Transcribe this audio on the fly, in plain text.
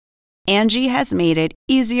Angie has made it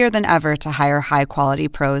easier than ever to hire high-quality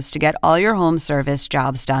pros to get all your home service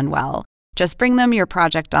jobs done well. Just bring them your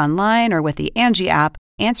project online or with the Angie app,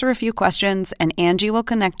 answer a few questions, and Angie will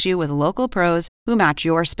connect you with local pros who match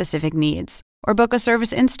your specific needs. Or book a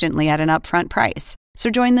service instantly at an upfront price. So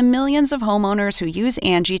join the millions of homeowners who use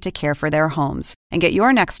Angie to care for their homes and get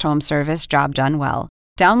your next home service job done well.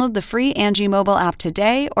 Download the free Angie mobile app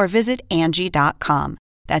today or visit Angie.com.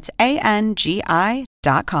 That's ANGI.com.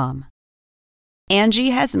 Angie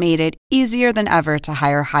has made it easier than ever to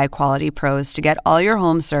hire high-quality pros to get all your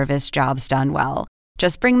home service jobs done well.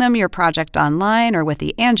 Just bring them your project online or with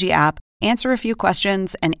the Angie app, answer a few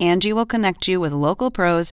questions, and Angie will connect you with local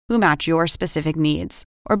pros who match your specific needs.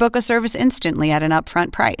 Or book a service instantly at an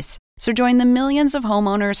upfront price. So join the millions of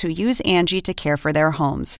homeowners who use Angie to care for their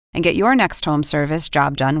homes and get your next home service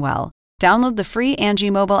job done well. Download the free Angie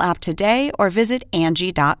mobile app today or visit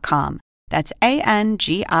Angie.com. That's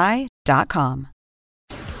ANGI.com.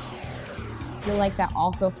 I feel like that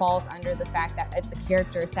also falls under the fact that it's a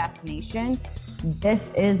character assassination.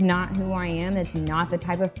 This is not who I am. It's not the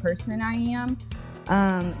type of person I am.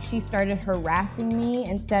 She started harassing me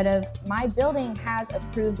instead of, my building has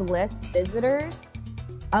approved list visitors.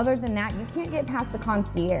 Other than that, you can't get past the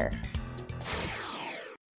concierge.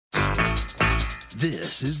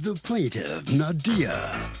 This is the plaintiff,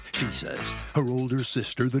 Nadia. She says her older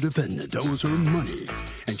sister, the defendant, owes her money,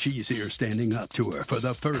 and she's here standing up to her for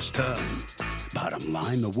the first time. Bottom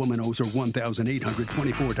line, the woman owes her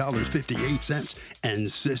 $1,824.58,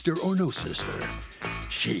 and sister or no sister,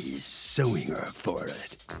 she's suing her for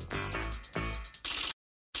it.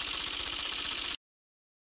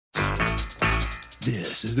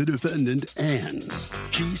 This is the defendant, Anne.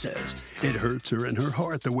 She says it hurts her in her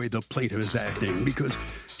heart the way the plaintiff is acting because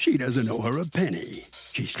she doesn't owe her a penny.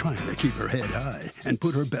 She's trying to keep her head high and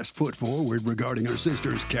put her best foot forward regarding her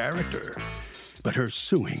sister's character. But her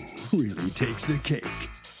suing really takes the cake.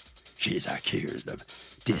 She's accused of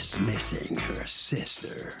dismissing her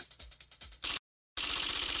sister.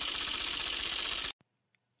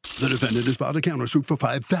 The defendant has filed a countersuit for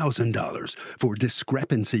 $5,000 for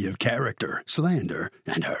discrepancy of character, slander,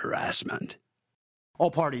 and harassment.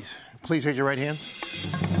 All parties, please raise your right hand.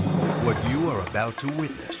 What you are about to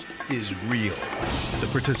witness is real. The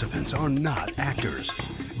participants are not actors.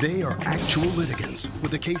 They are actual litigants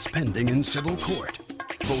with a case pending in civil court.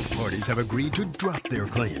 Both parties have agreed to drop their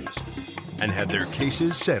claims and have their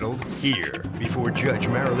cases settled here before Judge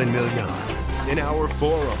Marilyn Milian in our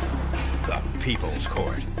forum, the People's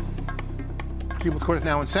Court. People's Court is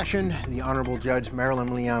now in session. The Honorable Judge Marilyn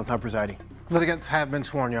Milian is now presiding. Litigants have been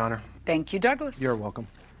sworn, Your Honor. Thank you, Douglas. You're welcome.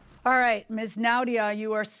 All right, Ms. Nadia,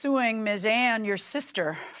 you are suing Ms. Ann, your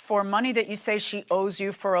sister, for money that you say she owes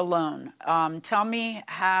you for a loan. Tell me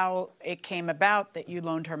how it came about that you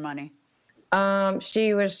loaned her money.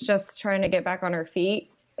 She was just trying to get back on her feet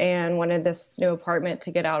and wanted this new apartment to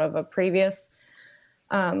get out of a previous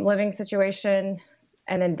living situation,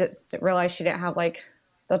 and then realized she didn't have like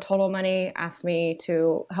the total money, asked me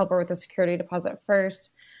to help her with the security deposit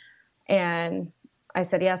first. And I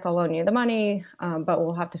said, yes, I'll loan you the money, but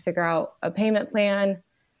we'll have to figure out a payment plan.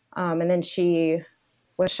 And then she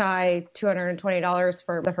was shy $220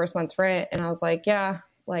 for the first month's rent. And I was like, yeah,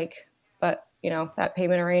 but that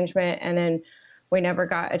payment arrangement. And then we never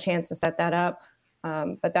got a chance to set that up.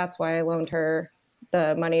 But that's why I loaned her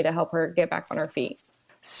the money to help her get back on her feet.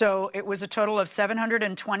 So it was a total of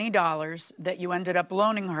 $720 that you ended up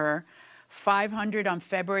loaning her, $500 on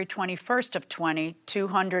February 21st of 20,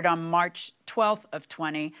 $200 on March 12th of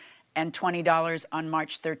 20, and $20 on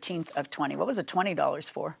March 13th of 20. What was the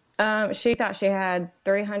 $20 for? She thought she had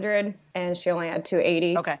 $300 and she only had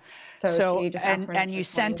 $280. Okay. So she just asked for and you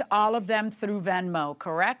sent all of them through Venmo,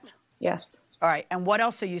 correct? Yes. All right. And what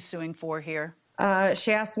else are you suing for here?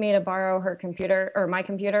 She asked me to borrow her computer, or my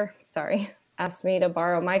computer, asked me to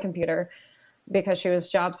borrow my computer because she was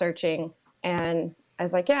job searching. And I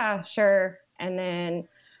was like, yeah, sure. And then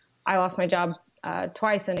I lost my job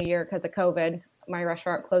twice in a year because of COVID. My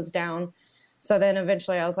restaurant closed down. So then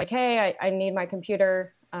eventually I was like, hey, I need my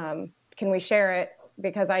computer. Can we share it?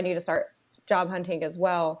 Because I need to start job hunting as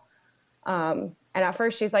well. And at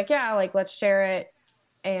first she's like, yeah, let's share it.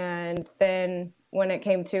 And then when it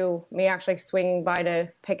came to me actually swinging by to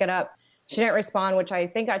pick it up, she didn't respond, which I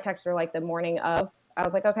think I texted her the morning of. I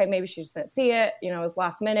was like, okay, maybe she just didn't see it. It was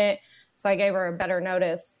last minute. So I gave her a better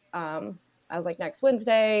notice. I was like, next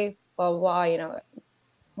Wednesday, blah, blah, blah,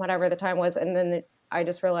 whatever the time was. And then I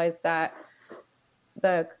just realized that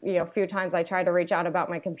the few times I tried to reach out about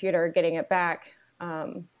my computer, getting it back,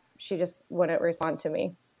 she just wouldn't respond to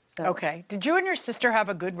me. So. Okay. Did you and your sister have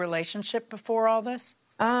a good relationship before all this?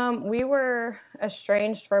 We were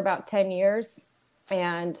estranged for about 10 years.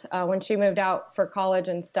 And when she moved out for college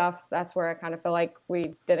and stuff, that's where I kind of feel like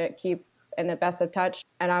we didn't keep in the best of touch.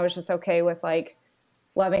 And I was just okay with like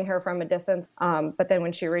loving her from a distance. But then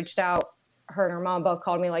when she reached out, her and her mom both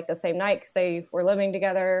called me like the same night because they were living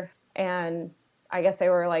together. And I guess they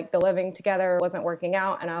were like the living together wasn't working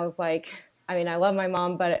out. And I was like, I mean, I love my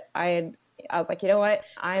mom, but I was like, you know what?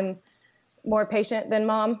 I'm more patient than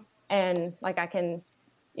mom. And like, I can,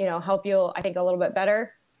 help you, I think, a little bit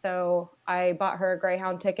better. So I bought her a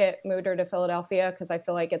Greyhound ticket, moved her to Philadelphia because I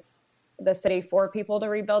feel like it's the city for people to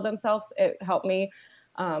rebuild themselves. It helped me.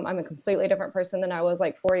 I'm a completely different person than I was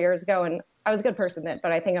like 4 years ago. And I was a good person then,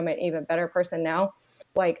 but I think I'm an even better person now.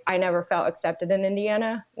 Like, I never felt accepted in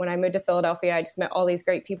Indiana. When I moved to Philadelphia, I just met all these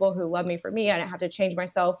great people who love me for me. I didn't have to change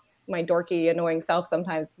myself, my dorky, annoying self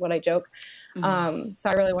sometimes when I joke. Mm-hmm. So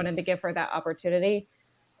I really wanted to give her that opportunity.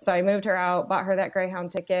 So I moved her out, bought her that Greyhound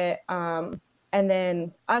ticket. And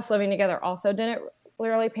then us living together also didn't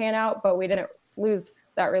really pan out, but we didn't lose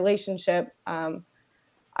that relationship.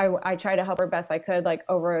 I tried to help her best I could, like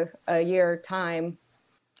over a year time.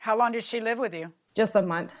 How long did she live with you? Just a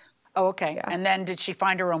month. Oh, okay. Yeah. And then did she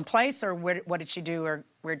find her own place, or what did she do, or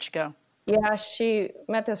where'd she go? Yeah, she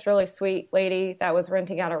met this really sweet lady that was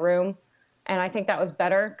renting out a room. And I think that was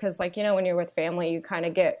better because, like, when you're with family, you kind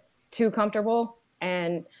of get too comfortable.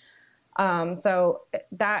 And so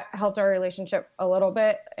that helped our relationship a little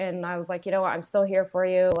bit. And I was like, you know what, I'm still here for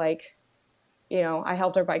you. Like, I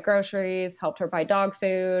helped her buy groceries, helped her buy dog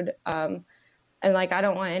food. And like, I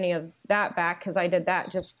don't want any of that back because I did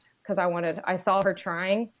that just because I saw her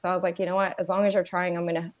trying. So I was like, you know what, as long as you're trying, I'm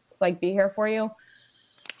going to like be here for you.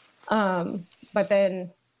 But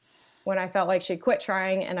then when I felt like she quit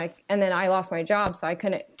trying and then I lost my job, so I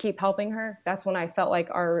couldn't keep helping her. That's when I felt like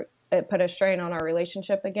it put a strain on our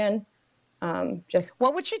relationship again.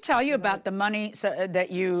 What would she tell you about the money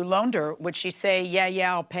that you loaned her? Would she say,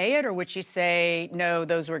 yeah, I'll pay it? Or would she say, no,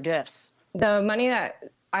 those were gifts? The money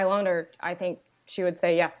that I loaned her, I think she would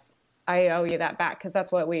say, yes, I owe you that back because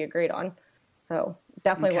that's what we agreed on. So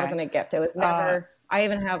definitely wasn't a gift. It was never, I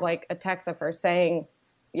even have like a text of her saying,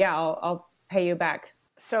 yeah, I'll pay you back.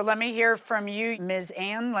 So let me hear from you, Ms.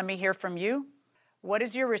 Ann. Let me hear from you. What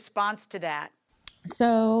is your response to that?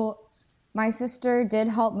 So my sister did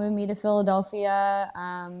help move me to Philadelphia.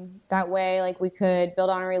 That way, like, we could build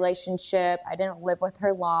on a relationship. I didn't live with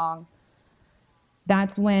her long.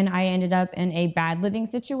 That's when I ended up in a bad living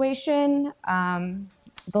situation.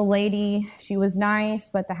 The lady, she was nice,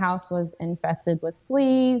 but the house was infested with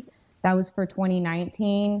fleas. That was for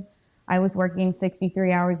 2019. I was working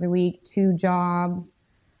 63 hours a week, 2 jobs,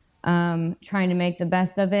 trying to make the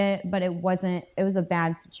best of it, but it was a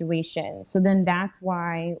bad situation. So then that's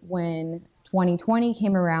why when 2020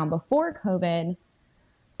 came around before COVID,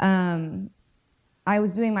 I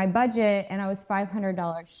was doing my budget and I was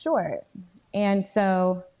 $500 short. And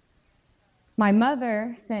so my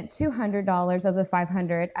mother sent $200 of the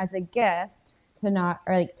 $500 as a gift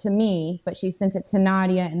to me, but she sent it to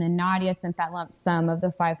Nadia, and then Nadia sent that lump sum of the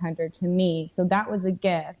 $500 to me. So that was a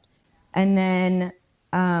gift. And then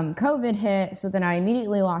COVID hit, so then I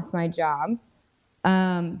immediately lost my job.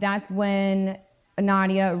 That's when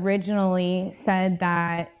Nadia originally said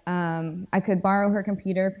that I could borrow her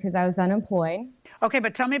computer because I was unemployed. Okay,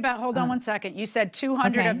 but tell me hold on 1 second. You said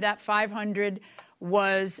 200 of that 500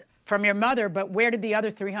 was from your mother, but where did the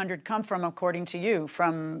other 300 come from, according to you?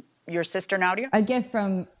 From your sister, Nadia? A gift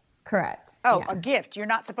correct. Oh, yeah. A gift. You're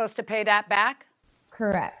not supposed to pay that back?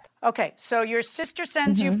 Correct. Okay, so your sister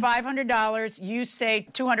sends you $500. You say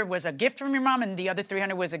 200 was a gift from your mom, and the other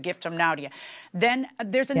 300 was a gift from Nadia. Then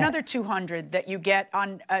there's another 200 that you get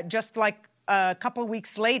on just like a couple of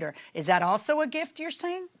weeks later. Is that also a gift, you're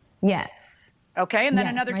saying? Yes. Okay, and then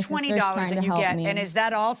yes, another $20 that you get. And is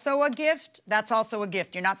that also a gift? That's also a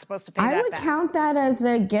gift. You're not supposed to pay that back. I would count that as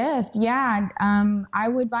a gift, yeah. I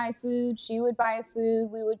would buy food, she would buy food,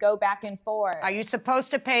 we would go back and forth. Are you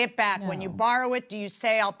supposed to pay it back? No. When you borrow it, do you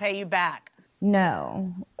say, I'll pay you back?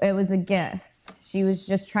 No, it was a gift. She was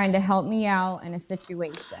just trying to help me out in a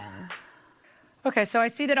situation. Okay, so I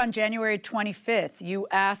see that on January 25th, you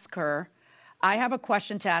ask her, I have a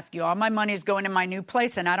question to ask you. All my money is going to my new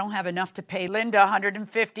place, and I don't have enough to pay Linda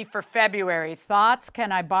 $150 for February. Thoughts?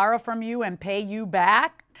 Can I borrow from you and pay you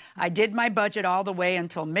back? I did my budget all the way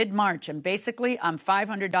until mid-March, and basically I'm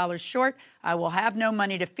 $500 short. I will have no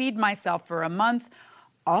money to feed myself for a month.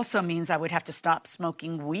 Also means I would have to stop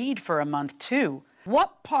smoking weed for a month, too.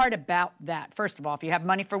 What part about that? First of all, if you have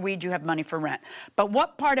money for weed, you have money for rent. But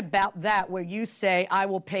what part about that where you say, I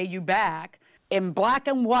will pay you back, in black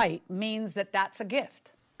and white, means that that's a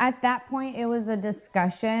gift? At that point, it was a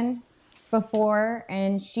discussion before,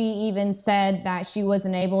 and she even said that she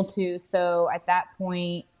wasn't able to. So at that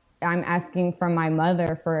point, I'm asking from my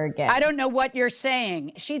mother for a gift. I don't know what you're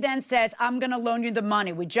saying. She then says, I'm going to loan you the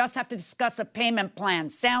money. We just have to discuss a payment plan.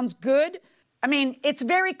 Sounds good? I mean, it's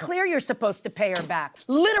very clear you're supposed to pay her back.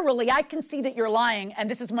 Literally, I can see that you're lying, and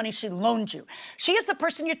this is money she loaned you. She is the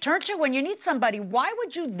person you turn to when you need somebody. Why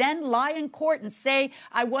would you then lie in court and say,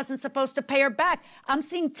 I wasn't supposed to pay her back? I'm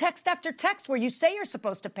seeing text after text where you say you're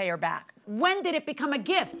supposed to pay her back. When did it become a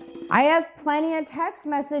gift? I have plenty of text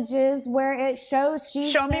messages where it shows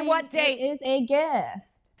she's Show me what date. It is a gift.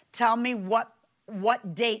 Tell me what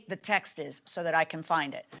date the text is so that I can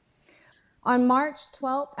find it. On March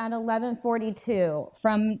 12th at 11:42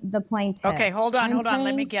 from the plaintiff. Okay, hold on.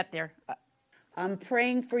 Let me get there. I'm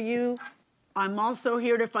praying for you. I'm also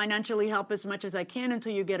here to financially help as much as I can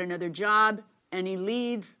until you get another job. Any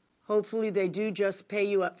leads, hopefully they do just pay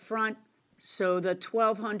you up front. So the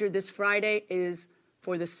 $1,200 this Friday is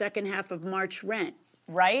for the second half of March rent,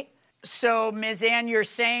 right? So, Ms. Ann, you're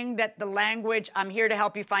saying that the language, I'm here to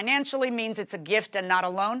help you financially, means it's a gift and not a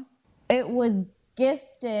loan? It was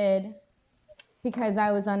gifted because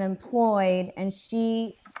I was unemployed, and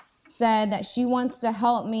she said that she wants to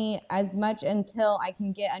help me as much until I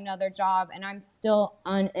can get another job, and I'm still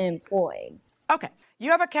unemployed. Okay. You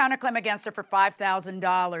have a counterclaim against her for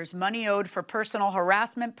 $5,000, money owed for personal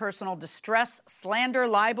harassment, personal distress, slander,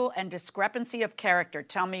 libel, and discrepancy of character.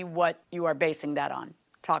 Tell me what you are basing that on.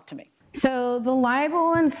 Talk to me. So the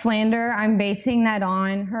libel and slander, I'm basing that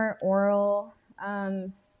on her oral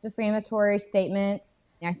defamatory statements.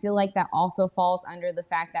 I feel like that also falls under the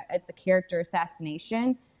fact that it's a character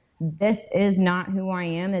assassination. This is not who I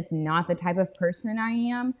am. It's not the type of person I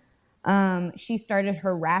am. She started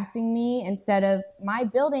harassing me instead of, my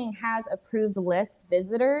building has approved list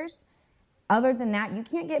visitors. Other than that, you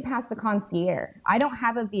can't get past the concierge. I don't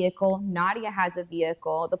have a vehicle. Nadia has a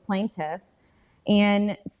vehicle, the plaintiff.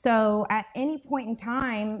 And so at any point in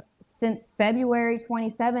time, since February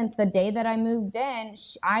 27th, the day that I moved in,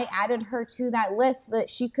 I added her to that list so that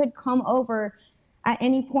she could come over at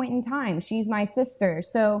any point in time. She's my sister.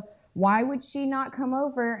 So why would she not come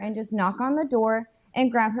over and just knock on the door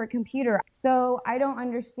and grab her computer? So I don't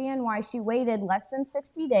understand why she waited less than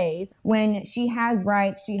 60 days when she has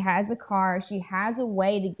rights, she has a car, she has a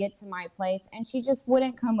way to get to my place, and she just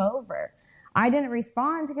wouldn't come over. I didn't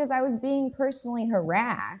respond because I was being personally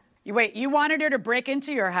harassed. You wanted her to break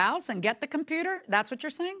into your house and get the computer? That's what you're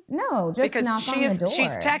saying? No, just knock on the door.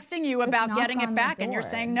 She's texting you about getting it back, and you're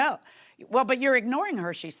saying no. Well, but you're ignoring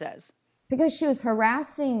her, she says. Because she was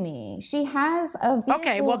harassing me. She has a vehicle.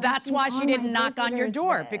 Okay, well, that's why she didn't knock on your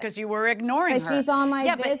door, because you were ignoring her. She's on my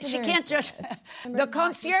visitor's list. Yeah, but she can't just... The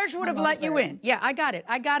concierge would have let you in. Yeah, I got it.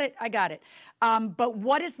 But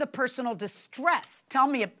what is the personal distress? Tell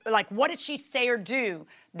me, what did she say or do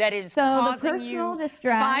that is causing you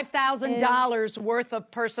 $5,000 worth of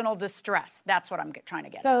personal distress? That's what I'm trying to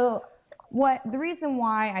get at. So the reason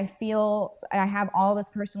why I feel I have all this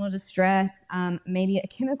personal distress, maybe a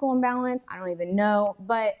chemical imbalance, I don't even know,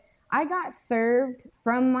 but I got served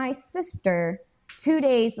from my sister 2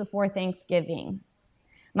 days before Thanksgiving.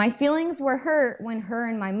 My feelings were hurt when her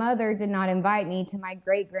and my mother did not invite me to my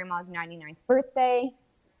great-grandma's 99th birthday.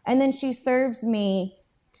 And then she serves me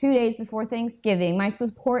 2 days before Thanksgiving. My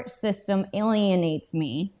support system alienates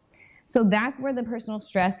me. So that's where the personal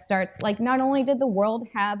stress starts. Not only did the world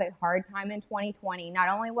have a hard time in 2020, not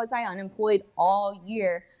only was I unemployed all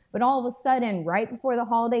year, but all of a sudden, right before the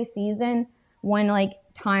holiday season, when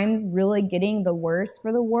times really getting the worst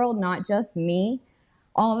for the world, not just me,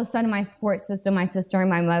 all of a sudden my support system, my sister and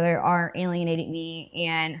my mother are alienating me,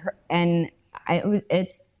 it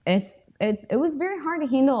was very hard to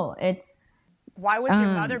handle. Why was your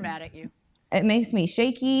mother mad at you? It makes me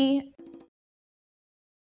shaky.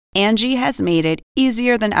 Angie has made it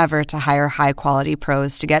easier than ever to hire high-quality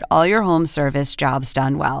pros to get all your home service jobs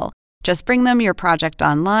done well. Just bring them your project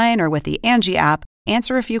online or with the Angie app,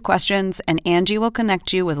 answer a few questions, and Angie will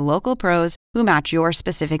connect you with local pros who match your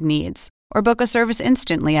specific needs. Or book a service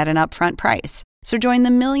instantly at an upfront price. So join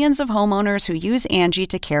the millions of homeowners who use Angie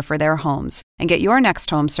to care for their homes and get your next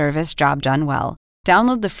home service job done well.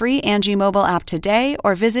 Download the free Angie mobile app today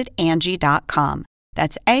or visit Angie.com.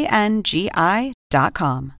 That's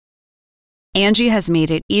ANGI.com. Angie has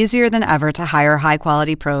made it easier than ever to hire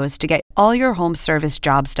high-quality pros to get all your home service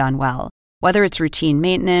jobs done well. Whether it's routine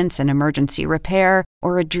maintenance, an emergency repair,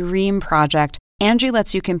 or a dream project, Angie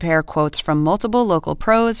lets you compare quotes from multiple local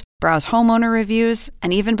pros, browse homeowner reviews,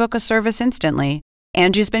 and even book a service instantly.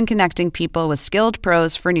 Angie's been connecting people with skilled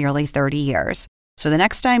pros for nearly 30 years. So the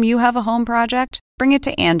next time you have a home project, bring it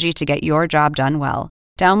to Angie to get your job done well.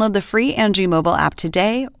 Download the free Angie mobile app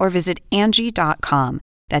today or visit Angie.com.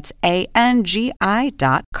 That's ANGI.com.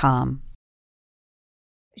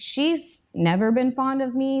 She's never been fond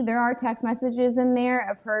of me. There are text messages in there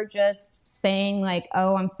of her just saying like,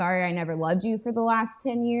 oh, I'm sorry I never loved you for the last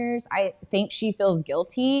 10 years. I think she feels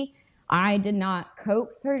guilty. I did not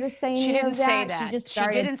coax her to say any of that. She didn't say that. She just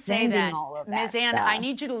started sending all of that Ms. Ann, stuff. I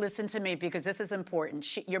need you to listen to me because this is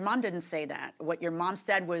important. Your mom didn't say that. What your mom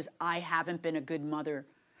said was, I haven't been a good mother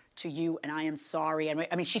to you, and I am sorry. And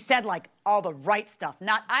I mean, she said like all the right stuff.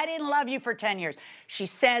 Not, I didn't love you for 10 years. She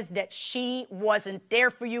says that she wasn't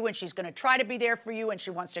there for you, and she's going to try to be there for you, and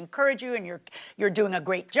she wants to encourage you, and you're doing a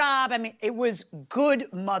great job. I mean, it was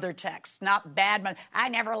good mother text, not bad mother. I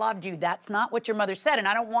never loved you. That's not what your mother said, and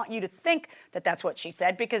I don't want you to think that that's what she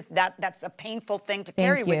said, because that's a painful thing to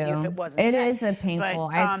carry with you if it wasn't It said. is a painful.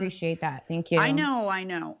 But, I appreciate that. Thank you. I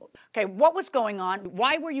know. Okay, what was going on?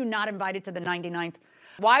 Why were you not invited to the 99th?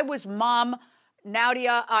 Why was Mom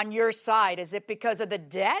Nadia on your side? Is it because of the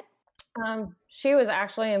debt? She was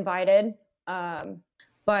actually invited,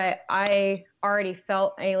 but I already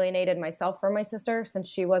felt alienated myself from my sister since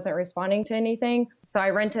she wasn't responding to anything. So I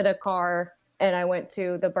rented a car and I went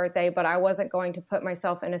to the birthday, but I wasn't going to put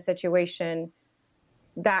myself in a situation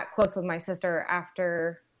that close with my sister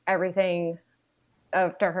after everything,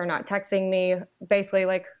 after her not texting me, basically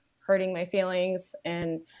like hurting my feelings.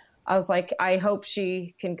 And I was like, I hope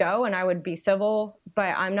she can go and I would be civil,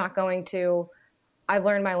 but I'm not going to. I've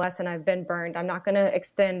learned my lesson. I've been burned. I'm not going to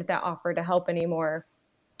extend that offer to help anymore.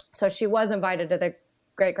 So she was invited to the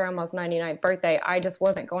great grandma's 99th birthday. I just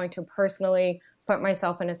wasn't going to personally put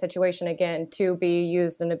myself in a situation again to be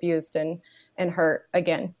used and abused and hurt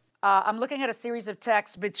again. I'm looking at a series of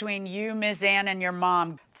texts between you, Ms. Ann, and your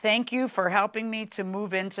mom. Thank you for helping me to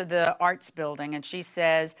move into the arts building. And she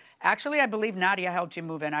says, actually, I believe Nadia helped you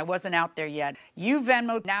move in. I wasn't out there yet. You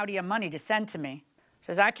Venmoed Nadia money to send to me.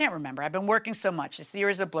 Says, I can't remember. I've been working so much. This year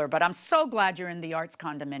is a blur, but I'm so glad you're in the arts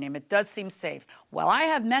condominium. It does seem safe. Well, I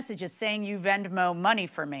have messages saying you Venmo money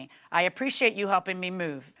for me. I appreciate you helping me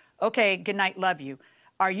move. Okay, good night, love you.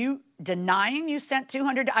 Are you denying you sent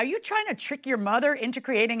 $200? Are you trying to trick your mother into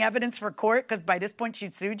creating evidence for court? Because by this point,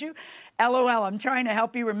 she'd sued you. LOL, I'm trying to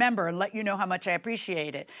help you remember and let you know how much I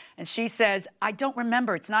appreciate it. And she says, I don't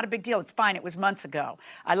remember. It's not a big deal. It's fine. It was months ago.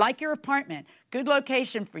 I like your apartment. Good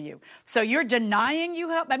location for you. So you're denying you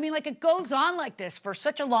help? I mean, like, it goes on like this for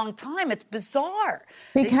such a long time. It's bizarre.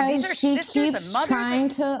 Because she keeps trying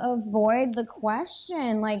to avoid the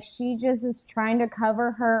question. Like, she just is trying to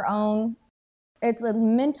cover her own. It's a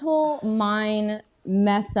mental mind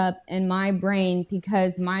mess up in my brain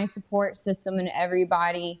because my support system and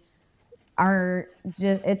everybody are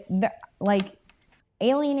just, like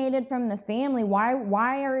alienated from the family. Why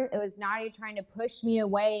was Nadia trying to push me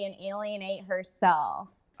away and alienate herself?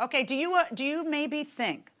 Okay, do you maybe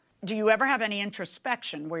think, do you ever have any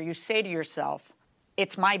introspection where you say to yourself,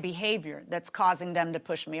 it's my behavior that's causing them to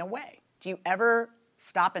push me away? Do you ever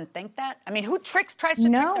stop and think that? I mean, who tries to trick their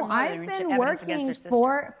mother No, I've into been evidence against her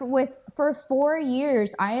working sister? for 4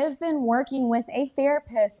 years. I have been working with a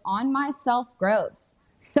therapist on my self-growth.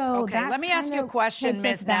 So okay, let me ask you a question,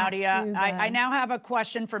 Ms. Nadia. I now have a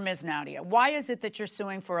question for Ms. Nadia. Why is it that you're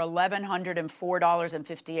suing for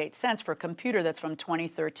 $1,104.58 for a computer that's from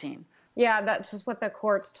 2013? Yeah, that's just what the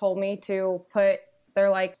courts told me to put. They're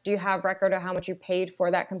like, do you have record of how much you paid for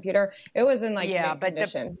that computer? It was in mint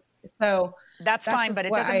condition. So that's fine, but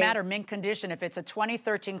it doesn't matter mint condition. If it's a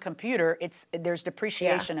 2013 computer, there's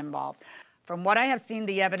depreciation involved. From what I have seen,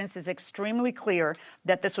 the evidence is extremely clear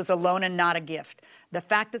that this was a loan and not a gift. The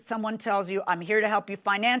fact that someone tells you, I'm here to help you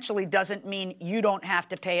financially, doesn't mean you don't have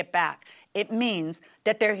to pay it back. It means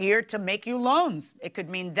that they're here to make you loans. It could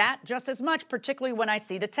mean that just as much, particularly when I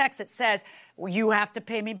see the text that says, well, you have to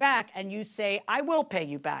pay me back, and you say, I will pay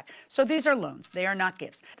you back. So these are loans. They are not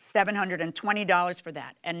gifts. $720 for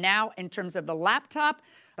that. And now, in terms of the laptop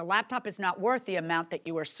is not worth the amount that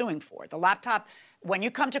you are suing for. The laptop, when you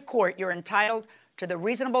come to court, you're entitled to the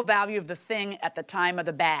reasonable value of the thing at the time of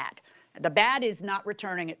the bad. The bad is not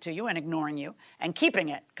returning it to you and ignoring you and keeping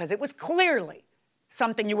it, because it was clearly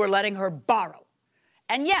something you were letting her borrow.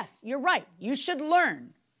 And yes, you're right. You should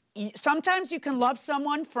learn. Sometimes you can love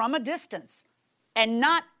someone from a distance and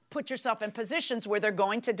not put yourself in positions where they're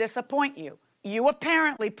going to disappoint you. You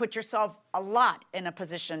apparently put yourself a lot in a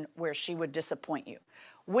position where she would disappoint you,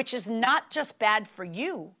 which is not just bad for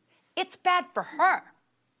you, it's bad for her,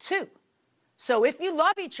 too. So if you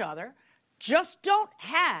love each other, just don't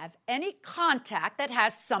have any contact that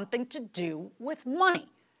has something to do with money.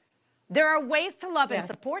 There are ways to love and Yes.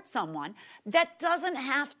 support someone that doesn't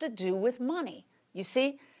have to do with money, you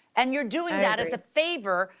see? And you're doing I that as agree. a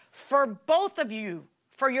favor for both of you,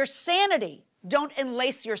 for your sanity. Don't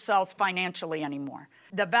enlace yourselves financially anymore.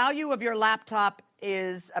 The value of your laptop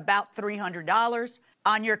is about $300.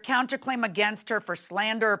 On your counterclaim against her for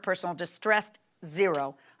slander or personal distress,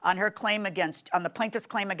 $0. On the plaintiff's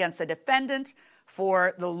claim against the defendant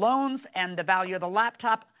for the loans and the value of the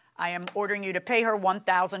laptop, I am ordering you to pay her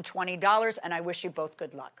 $1,020, and I wish you both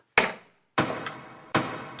good luck.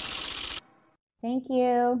 Thank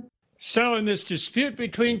you. So in this dispute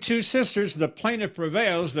between two sisters, the plaintiff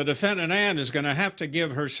prevails. The defendant, Ann, is going to have to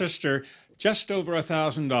give her sister just over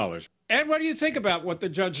 $1,000. Ed, what do you think about what the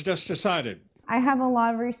judge just decided? I have a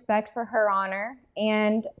lot of respect for Her Honor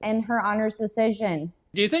and Her Honor's decision.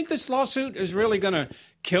 Do you think this lawsuit is really going to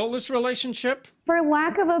kill this relationship? For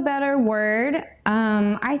lack of a better word,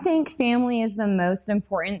 I think family is the most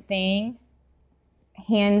important thing,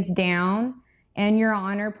 hands down. And Your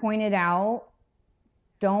Honor pointed out,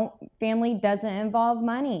 family doesn't involve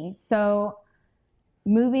money. So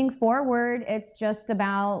moving forward, it's just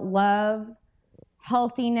about love,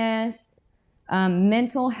 healthiness,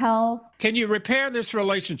 mental health. Can you repair this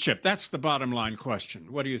relationship? That's the bottom line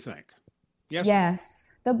question. What do you think? Yes? Yes.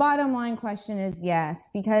 The bottom line question is yes,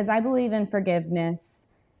 because I believe in forgiveness,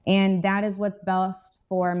 and that is what's best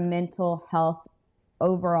for mental health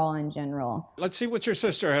overall in general. Let's see what your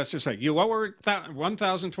sister has to say. You owe her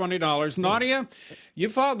 $1,020. Nadia, you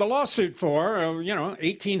filed the lawsuit for,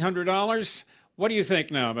 $1,800. What do you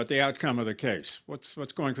think now about the outcome of the case? What's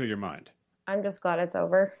going through your mind? I'm just glad it's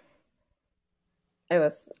over. It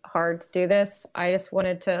was hard to do this. I just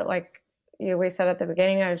wanted to, like we said at the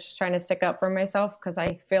beginning, I was just trying to stick up for myself because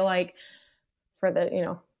I feel like for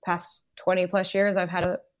the, past 20 plus years, I've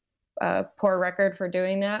had a poor record for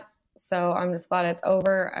doing that. So I'm just glad it's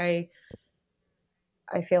over. I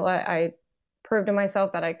feel like I proved to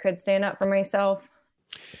myself that I could stand up for myself.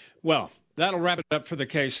 Well, that'll wrap it up for the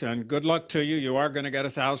case, and good luck to you. You are going to get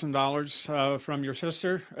 $1,000 from your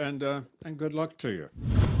sister, and good luck to you.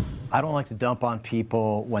 I don't like to dump on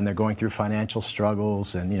people when they're going through financial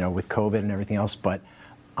struggles and, with COVID and everything else, but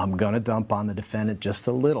I'm going to dump on the defendant just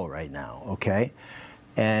a little right now, okay?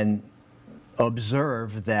 And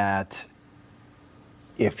observe that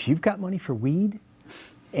if you've got money for weed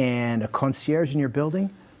and a concierge in your building,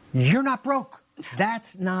 you're not broke.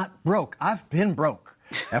 That's not broke. I've been broke,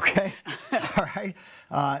 okay? All right?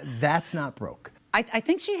 That's not broke. I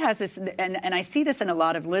think she has this, and I see this in a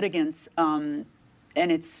lot of litigants, and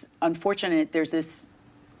it's unfortunate. There's this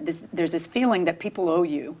feeling that people owe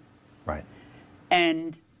you, right?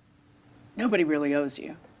 And nobody really owes you.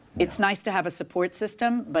 No. It's nice to have a support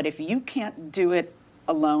system, but if you can't do it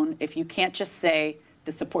alone, if you can't just say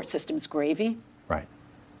the support system's gravy, right,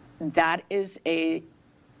 that is a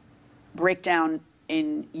breakdown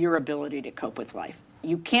in your ability to cope with life.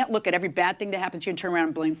 You can't look at every bad thing that happens to you and turn around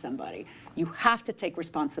and blame somebody. You have to take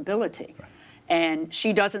responsibility. Right. And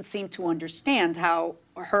she doesn't seem to understand how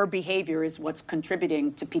her behavior is what's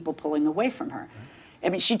contributing to people pulling away from her. I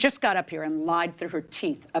mean, she just got up here and lied through her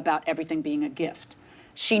teeth about everything being a gift.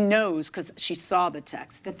 She knows, because she saw the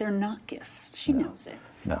text, that they're not gifts. She knows it.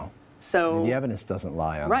 No. So the evidence doesn't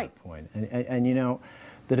lie on right. that point. And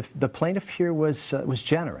the plaintiff here was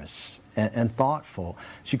generous and thoughtful.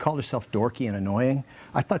 She called herself dorky and annoying.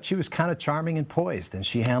 I thought she was kind of charming and poised, and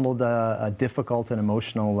she handled a difficult and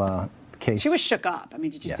emotional case. She was shook up. I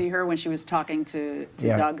mean, did you see her when she was talking to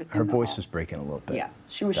Doug? Her voice was breaking a little bit. Yeah,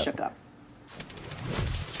 she was shook up.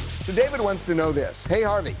 So David wants to know this. Hey,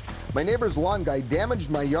 Harvey, my neighbor's lawn guy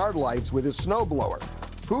damaged my yard lights with his snowblower.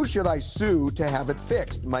 Who should I sue to have it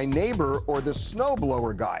fixed, my neighbor or the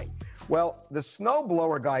snowblower guy? Well, the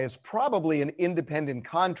snowblower guy is probably an independent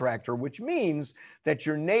contractor, which means that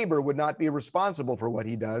your neighbor would not be responsible for what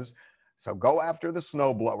he does. So go after the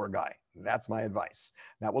snowblower guy. That's my advice.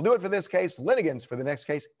 That will do it for this case. Litigants for the next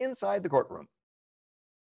case inside the courtroom.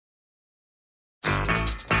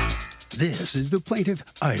 This is the plaintiff,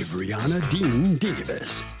 Ivoriana Dean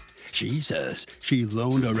Davis. She says she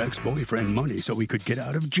loaned her ex-boyfriend money so he could get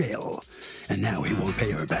out of jail, and now he won't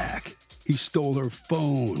pay her back. He stole her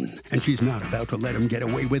phone, and she's not about to let him get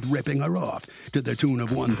away with ripping her off to the tune of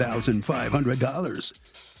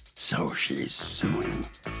 $1,500. So she's suing.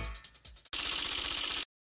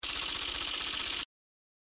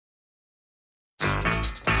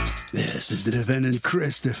 This is the defendant,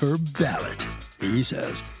 Christopher Ballot. He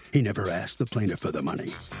says he never asked the plaintiff for the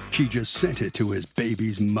money. She just sent it to his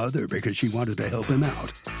baby's mother because she wanted to help him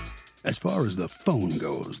out. As far as the phone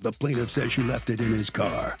goes, the plaintiff says she left it in his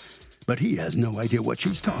car. But he has no idea what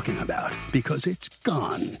she's talking about because it's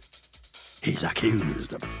gone. He's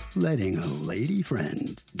accused of letting a lady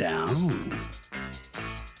friend down.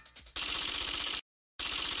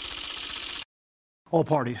 All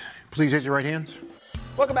parties, please raise your right hands.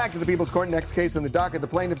 Welcome back to the People's Court. Next case on the docket. The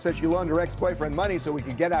plaintiff said she loaned her ex-boyfriend money so he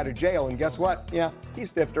could get out of jail. And guess what? Yeah, he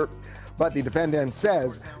stiffed her. But the defendant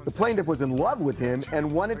says the plaintiff was in love with him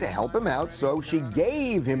and wanted to help him out, so she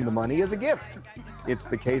gave him the money as a gift. It's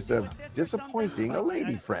the case of disappointing a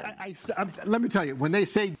lady friend. Let me tell you, when they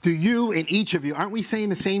say "do you" and "each of you," aren't we saying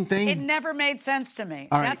the same thing? It never made sense to me.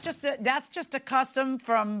 All right. That's just a custom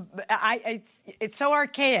from. It's so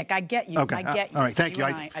archaic. I get you. Okay. I get you. All right. Thank you.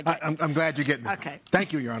 I'm glad you get me. Okay.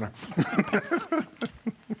 Thank you, Your Honor.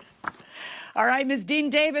 All right, Ms. Dean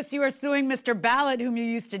Davis, you are suing Mr. Ballard, whom you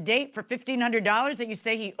used to date, for $1,500 that you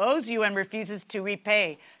say he owes you and refuses to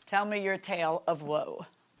repay. Tell me your tale of woe.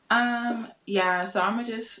 Yeah, so I'm gonna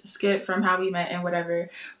just skip from how we met and whatever.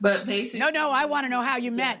 But basically, No, I want to know how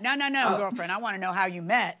you met. No, girlfriend, I want to know how you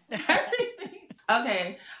met.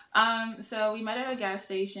 Okay. So we met at a gas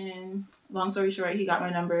station. Long story short, he got my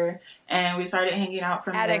number and we started hanging out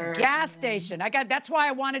from there. At a gas station. That's why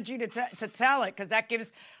I wanted you to tell it, because that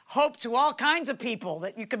gives hope to all kinds of people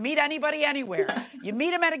that you can meet anybody anywhere. You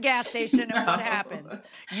meet him at a gas station and what happens?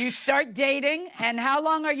 You start dating, and how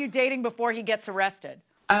long are you dating before he gets arrested?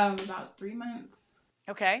 About 3 months.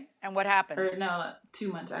 Okay, and what happens? Or no,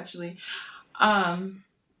 2 months actually.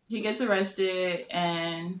 He gets arrested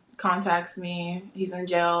and contacts me. He's in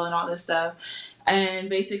jail and all this stuff. And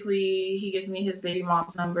basically, he gives me his baby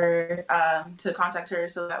mom's number to contact her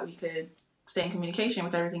so that we could stay in communication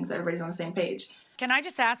with everything so everybody's on the same page. Can I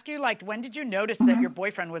just ask you, when did you notice that your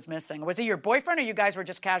boyfriend was missing? Was he your boyfriend, or you guys were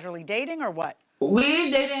just casually dating, or what?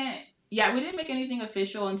 We didn't make anything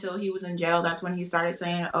official until he was in jail. That's when he started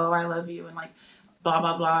saying, "Oh, I love you," and blah,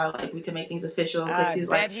 blah, blah. We could make things official. I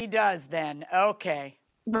bet he does then. Okay.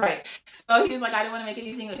 Right. So he was like, I didn't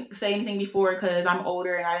want to say anything before because I'm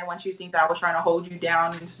older and I didn't want you to think that I was trying to hold you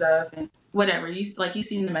down and stuff and whatever. You've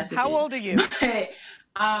seen the messages. How old are you?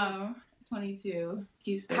 22.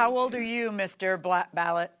 He's 32. How old are you, Mr.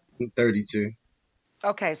 Ballard? I'm 32.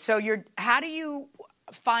 Okay, so how do you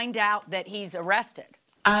find out that he's arrested?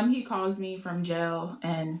 He calls me from jail,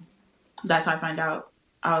 and that's how I find out.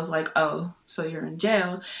 I was like, oh, so you're in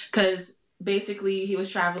jail? Because basically he was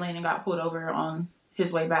traveling and got pulled over on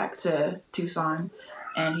his way back to Tucson,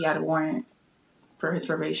 and he had a warrant for his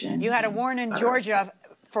probation. You had a warrant in Georgia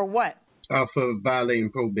for what? For violating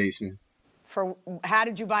probation. How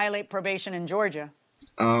did you violate probation in Georgia?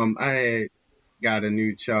 I had got a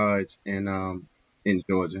new charge in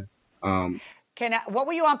Georgia. What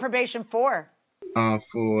were you on probation for?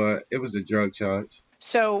 It was a drug charge.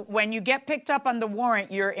 So when you get picked up on the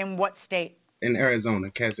warrant, you're in what state? In Arizona,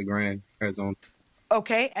 Casa Grande, Arizona.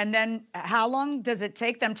 Okay, and then how long does it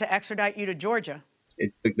take them to extradite you to Georgia?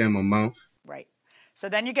 It took them a month. Right. So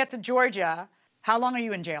then you get to Georgia. How long are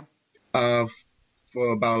you in jail?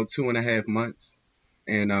 For about 2.5 months.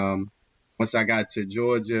 And once I got to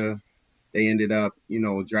Georgia, they ended up,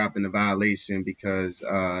 dropping the violation because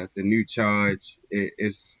the new charge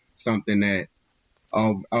is something that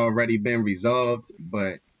already been resolved,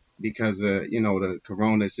 but because of, the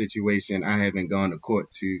corona situation, I haven't gone to court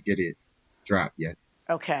to get it dropped yet.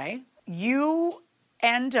 Okay. You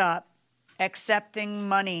end up accepting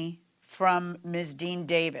money from Ms. Dean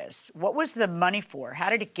Davis. What was the money for? How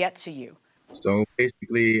did it get to you? So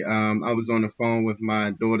basically, I was on the phone with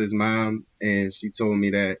my daughter's mom, and she told me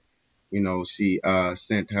that, she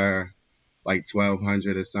sent her like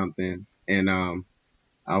 $1,200 or something. And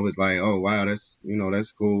I was like, oh, wow, that's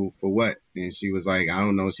cool for what? And she was like, I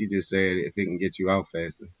don't know. She just said if it can get you out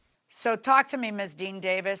faster. So talk to me, Ms. Dean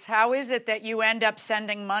Davis. How is it that you end up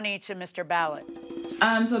sending money to Mr. Ballard?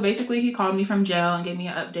 So basically he called me from jail and gave me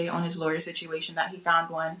an update on his lawyer situation, that he found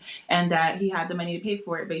one and that he had the money to pay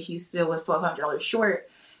for it, but he still was $1,200 short.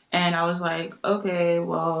 And I was like, okay,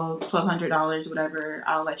 well, $1,200, whatever,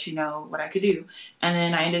 I'll let you know what I could do. And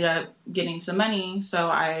then I ended up getting some money. So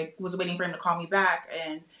I was waiting for him to call me back,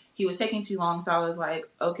 and he was taking too long. So I was like,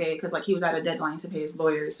 okay, because he was at a deadline to pay his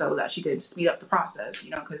lawyer so that she could speed up the process,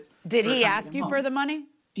 because. Did he ask you for the money?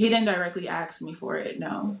 He didn't directly ask me for it,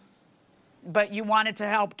 no. But you wanted to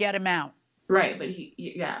help get him out. Right, but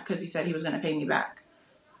because he said he was going to pay me back.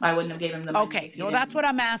 I wouldn't have gave him the money. Okay, well, that's what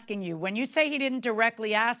I'm asking you. When you say he didn't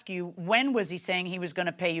directly ask you, when was he saying he was going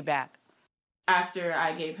to pay you back? After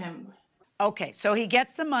I gave him. Okay, so he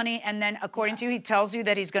gets the money, and then according to you, he tells you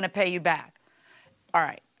that he's going to pay you back. All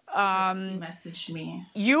right. He messaged me.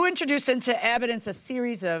 You introduced into evidence a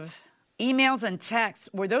series of emails and texts.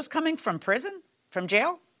 Were those coming from prison, from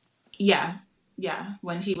jail? Yeah.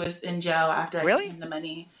 When he was in jail after I Really? sent him the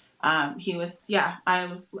money. He was, yeah,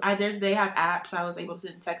 they have apps. I was able to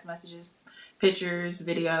send text messages, pictures,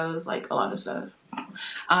 videos, like a lot of stuff.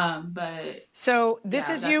 But so this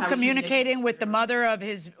yeah, is that's you how we communicating with the mother of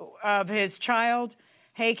his child.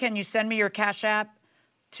 Hey, can you send me your Cash App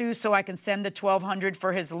too, so I can send the $1,200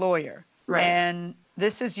 for his lawyer? Right. And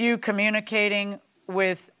this is you communicating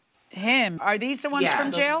with him. Are these the ones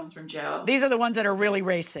from those jail? are the ones from jail. These are the ones that are really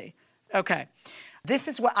racy. Okay. This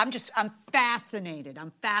is what I'm fascinated.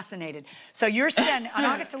 I'm fascinated. So you're sending, on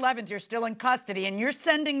August 11th, you're still in custody and you're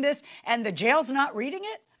sending this and the jail's not reading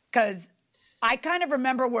it? Because I kind of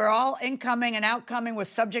remember where all incoming and outcoming was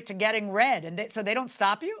subject to getting read. And so they don't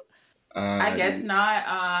stop you? I guess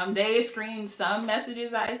not. They screened some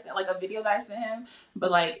messages I sent, like a video that I sent him,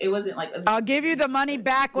 but like it wasn't like a I'll give you the money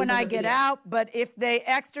back when I get out, but if they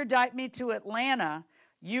extradite me to Atlanta,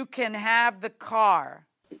 you can have the car.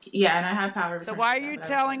 Yeah, and I have power. So why are you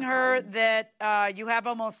telling her that you have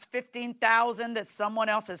almost $15,000 that someone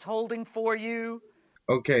else is holding for you?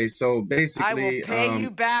 Okay, so basically, I will pay you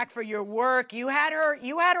back for your work. You had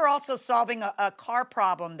her also solving a car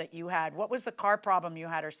problem that you had. What was the car problem you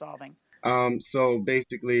had her solving? So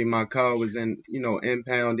basically, my car was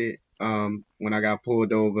impounded when I got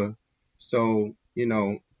pulled over. So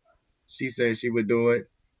she said she would do it,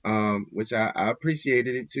 which I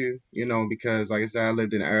appreciated it too. Because like I said, I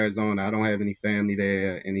lived in Arizona. I don't have any family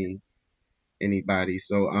there, anybody.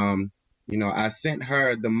 So I sent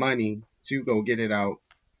her the money to go get it out,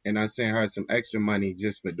 and I sent her some extra money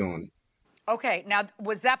just for doing it. Okay, now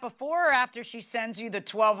was that before or after she sends you the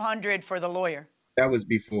 $1,200 for the lawyer? That was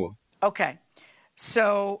before. Okay,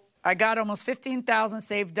 so I got almost $15,000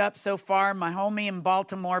 saved up so far. My homie in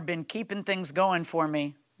Baltimore been keeping things going for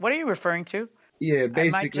me. What are you referring to? Yeah,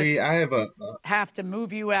 basically, I have to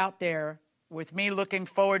move you out there with me looking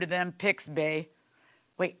forward to them pics, bae.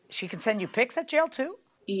 Wait, she can send you pics at jail too?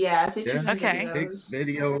 Yeah, pictures. Yeah. Okay. Pics,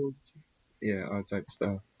 videos, yeah, all type of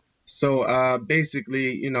stuff. So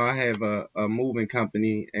basically, I have a moving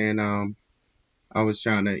company, and I was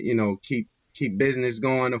trying to, keep business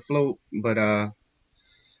going afloat, but I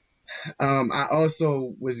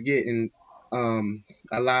also was getting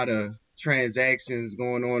a lot of transactions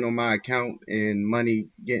going on my account and money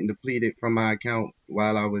getting depleted from my account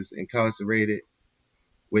while I was incarcerated,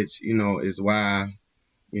 which is why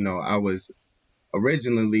I was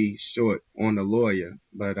originally short on the lawyer.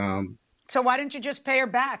 But so why didn't you just pay her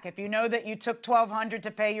back if you know that you took $1,200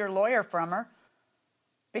 to pay your lawyer from her?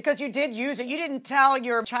 Because you did use it. You didn't tell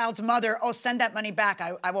your child's mother, oh, send that money back.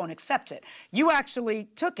 I won't accept it. You actually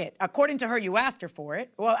took it. According to her, you asked her for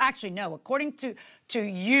it. Well, actually, no. According to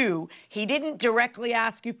you, he didn't directly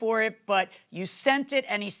ask you for it, but you sent it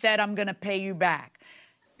and he said, I'm going to pay you back.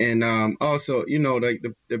 And also, like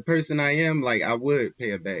the person I am, like I would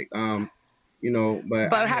pay her back.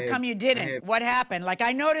 But how come you didn't? What happened? Like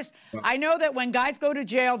I know that when guys go to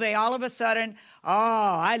jail, they all of a sudden, oh,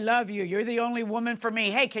 I love you. You're the only woman for me.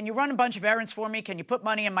 Hey, can you run a bunch of errands for me? Can you put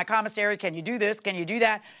money in my commissary? Can you do this? Can you do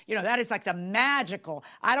that? That is like the magical.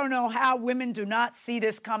 I don't know how women do not see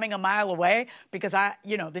this coming a mile away because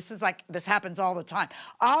this happens all the time.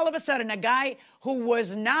 All of a sudden, a guy who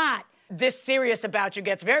was not this serious about you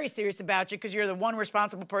gets very serious about you because you're the one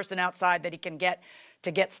responsible person outside that he can get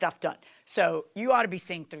to get stuff done. So you ought to be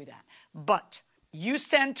seeing through that. But you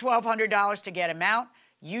send $1,200 to get him out.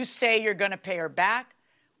 You say you're going to pay her back.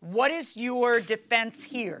 What is your defense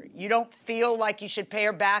here? You don't feel like you should pay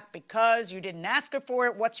her back because you didn't ask her for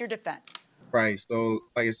it. What's your defense? Right. So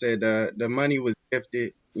like I said, the money was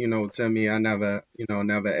gifted, to me. I never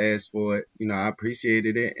asked for it. I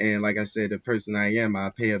appreciated it. And like I said, the person I am, I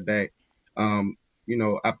pay her back.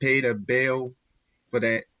 I paid a bail for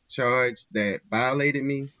that charge that violated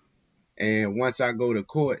me, and once I go to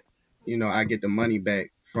court, I get the money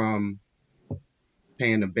back from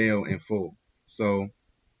paying the bail in full. So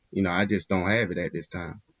I just don't have it at this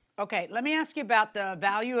time. Okay, let me ask you about the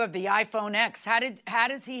value of the iPhone X. How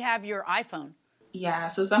does he have your iPhone? Yeah,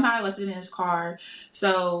 so somehow I left it in his car.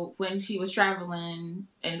 So when he was traveling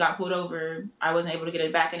and got pulled over, I wasn't able to get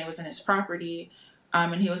it back, and it was in his property.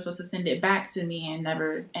 And he was supposed to send it back to me and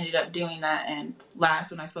never ended up doing that. And last,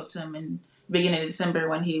 when I spoke to him in the beginning of December,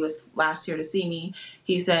 when he was last here to see me,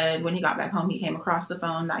 he said when he got back home, he came across the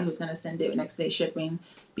phone that he was going to send it next day shipping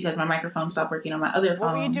because my microphone stopped working on my other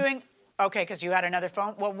phone. What were you doing? Okay, because you had another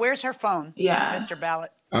phone. Well, where's her phone? Yeah, Mr.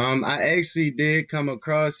 Ballot. I actually did come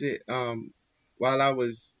across it while I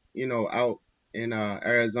was, out in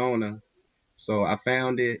Arizona. So I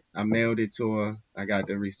found it. I mailed it to her. I got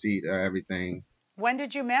the receipt or everything. When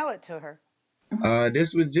did you mail it to her?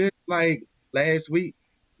 This was just last week.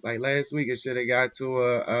 It should have got to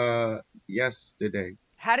her yesterday.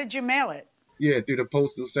 How did you mail it? Yeah, through the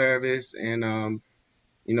Postal Service, and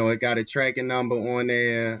it got a tracking number on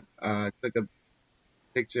there. Took a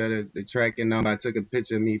picture of the tracking number. I took a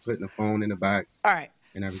picture of me putting the phone in the box. All right.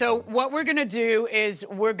 So what we're going to do is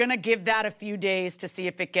we're going to give that a few days to see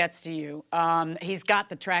if it gets to you. He's got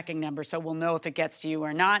the tracking number, so we'll know if it gets to you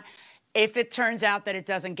or not. If it turns out that it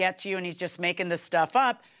doesn't get to you and he's just making this stuff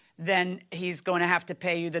up, then he's going to have to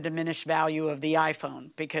pay you the diminished value of the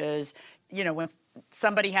iPhone because, when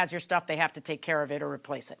somebody has your stuff, they have to take care of it or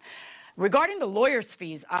replace it. Regarding the lawyer's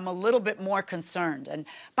fees, I'm a little bit more concerned. And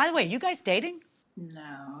by the way, you guys dating?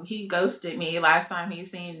 No, he ghosted me last time he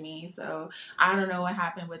seen me, so I don't know what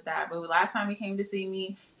happened with that. But last time he came to see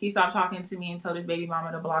me, he stopped talking to me and told his baby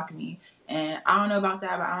mama to block me. And I don't know about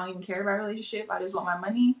that, but I don't even care about a relationship. I just want my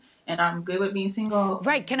money, and I'm good with being single.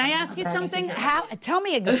 Right. Can I ask you something? Tell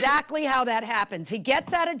me exactly how that happens. He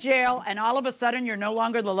gets out of jail, and all of a sudden you're no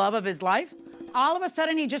longer the love of his life? All of a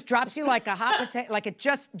sudden, he just drops you like a hot potato, like it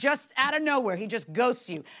just out of nowhere. He just ghosts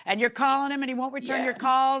you, and you're calling him, and he won't return your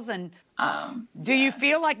calls. And do you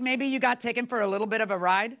feel like maybe you got taken for a little bit of a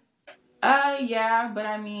ride? Yeah, but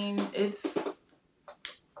I mean, it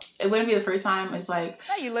wouldn't be the first time. It's like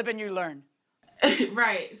you live and you learn,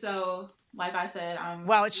 right? So, like I said,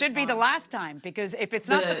 well, it should be the last time because if it's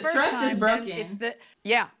not the first time, trust is broken. It's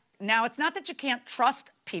Now, it's not that you can't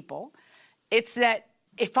trust people; it's that.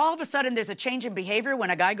 If all of a sudden there's a change in behavior when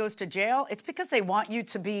a guy goes to jail, it's because they want you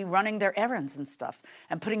to be running their errands and stuff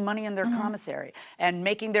and putting money in their commissary and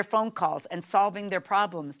making their phone calls and solving their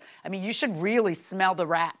problems. I mean, you should really smell the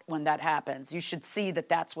rat when that happens. You should see that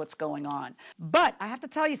that's what's going on. But I have to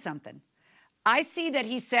tell you something. I see that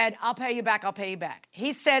he said, I'll pay you back, I'll pay you back.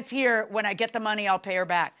 He says here, when I get the money, I'll pay her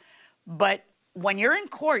back. But when you're in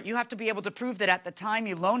court, you have to be able to prove that at the time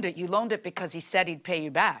you loaned it because he said he'd pay you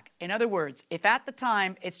back. In other words, if at the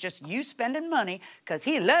time it's just you spending money because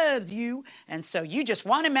he loves you, and so you just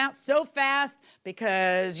want him out so fast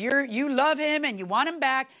because you love him and you want him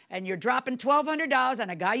back, and you're dropping $1,200 on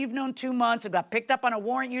a guy you've known 2 months who got picked up on a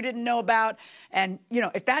warrant you didn't know about, and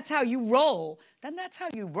if that's how you roll, then that's how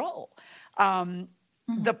you roll.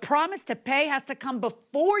 The promise to pay has to come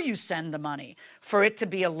before you send the money for it to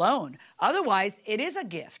be a loan. Otherwise, it is a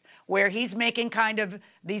gift where he's making kind of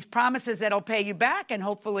these promises that he'll pay you back, and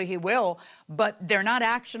hopefully he will, but they're not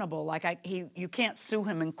actionable. You can't sue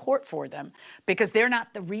him in court for them because they're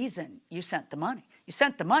not the reason you sent the money. You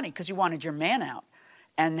sent the money because you wanted your man out,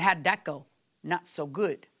 and how'd that go? Not so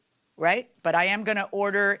good, right? But I am going to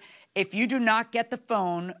order, if you do not get the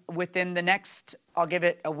phone within the next, I'll give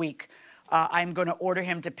it a week, I'm going to order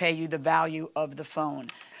him to pay you the value of the phone.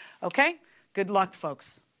 Okay? Good luck,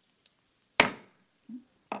 folks.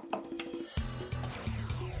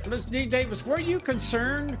 Ms. D. Davis, were you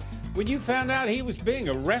concerned when you found out he was being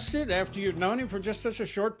arrested after you'd known him for just such a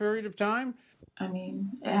short period of time? I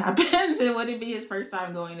mean, it happens. It wouldn't be his first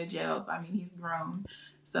time going to jail. So, I mean, he's grown.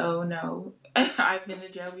 So, no. I've been to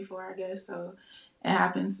jail before, I guess. So, it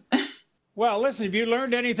happens. Well, listen, have you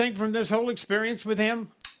learned anything from this whole experience with him?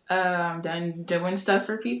 I'm done doing stuff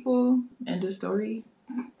for people, end of story,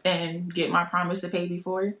 and get my promise to pay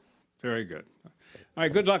before. Very good. All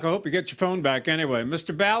right, good luck. I hope you get your phone back anyway.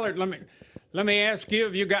 Mr. Ballard, let me ask you,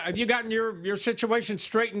 have you gotten your situation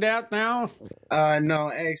straightened out now?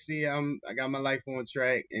 No, actually, I got my life on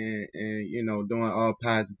track and doing all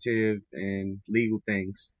positive and legal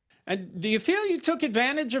things. And do you feel you took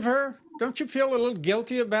advantage of her? Don't you feel a little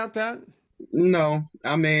guilty about that? No,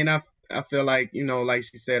 I mean, I feel like, like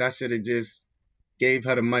she said, I should have just gave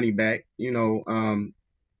her the money back.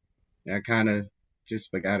 I kind of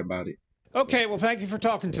just forgot about it. Okay, well, thank you for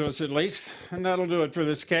talking to us at least. And that'll do it for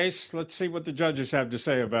this case. Let's see what the judges have to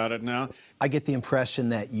say about it now. I get the impression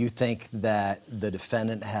that you think that the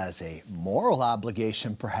defendant has a moral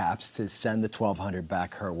obligation, perhaps, to send the $1,200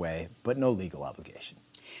 back her way, but no legal obligation.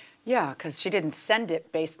 Yeah, because she didn't send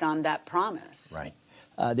it based on that promise. Right.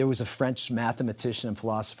 There was a French mathematician and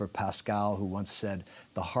philosopher, Pascal, who once said,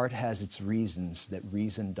 "The heart has its reasons that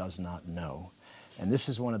reason does not know." And this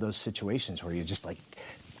is one of those situations where you're just like,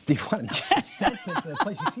 do you want to knock some sense into the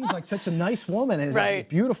place? She seems like such a nice woman, and a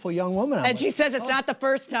beautiful young woman. And she says it's not the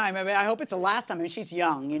first time. I mean, I hope it's the last time. I mean, she's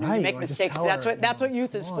young. You make mistakes. That's what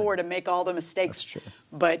youth is for, to make all the mistakes. That's true.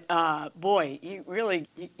 But boy, you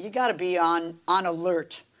got to be on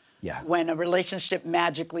alert. Yeah. When a relationship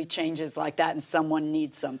magically changes like that and someone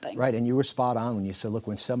needs something. Right, and you were spot on when you said, look,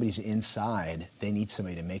 when somebody's inside, they need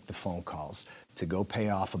somebody to make the phone calls, to go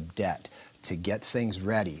pay off a debt, to get things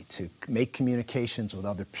ready, to make communications with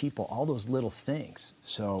other people, all those little things.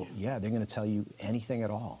 So, yeah, they're going to tell you anything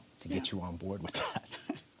at all to get you on board with that.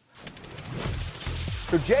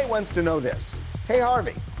 So Jay wants to know this. Hey,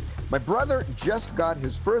 Harvey, my brother just got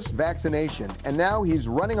his first vaccination, and now he's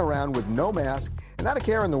running around with no mask and not a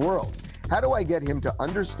care in the world. How do I get him to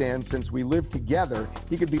understand, since we live together,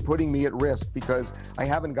 he could be putting me at risk because I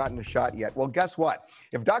haven't gotten a shot yet? Well, guess what?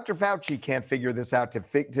 If Dr. Fauci can't figure this out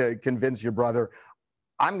to convince your brother,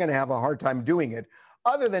 I'm going to have a hard time doing it,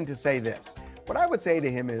 other than to say this. What I would say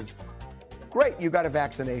to him is, great, you got a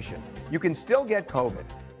vaccination. You can still get COVID.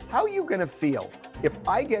 How are you going to feel if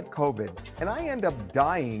I get COVID and I end up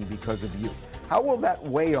dying because of you? How will that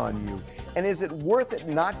weigh on you? And is it worth it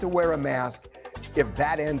not to wear a mask if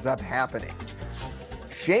that ends up happening?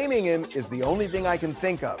 Shaming him is the only thing I can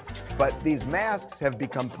think of. But these masks have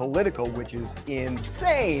become political, which is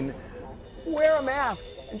insane. Wear a mask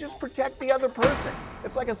and just protect the other person.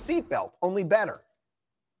 It's like a seatbelt, only better.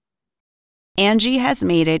 Angie has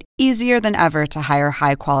made it easier than ever to hire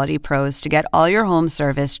high-quality pros to get all your home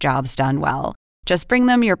service jobs done well. Just bring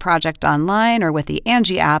them your project online or with the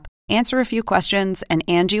Angie app, answer a few questions, and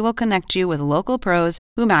Angie will connect you with local pros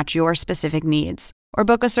who match your specific needs. Or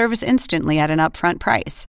book a service instantly at an upfront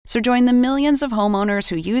price. So join the millions of homeowners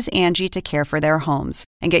who use Angie to care for their homes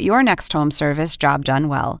and get your next home service job done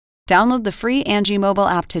well. Download the free Angie mobile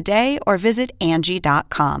app today or visit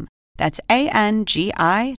Angie.com. That's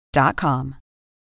ANGI.com.